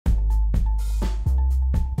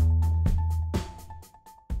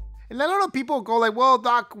And a lot of people go like, well,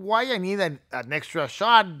 doc, why I need an extra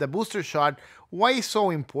shot, the booster shot? Why is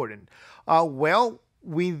so important? Well,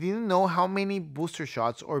 we didn't know how many booster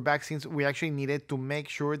shots or vaccines we actually needed to make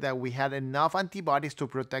sure that we had enough antibodies to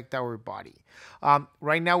protect our body.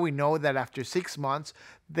 Right now, we know that after 6 months,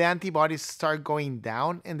 the antibodies start going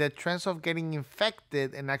down and the chance of getting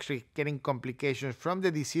infected and actually getting complications from the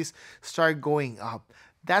disease start going up.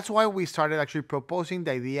 That's why we started actually proposing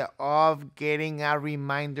the idea of getting a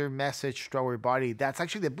reminder message to our body. That's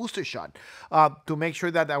actually the booster shot to make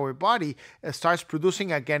sure that our body starts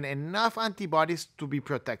producing again enough antibodies to be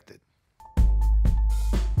protected.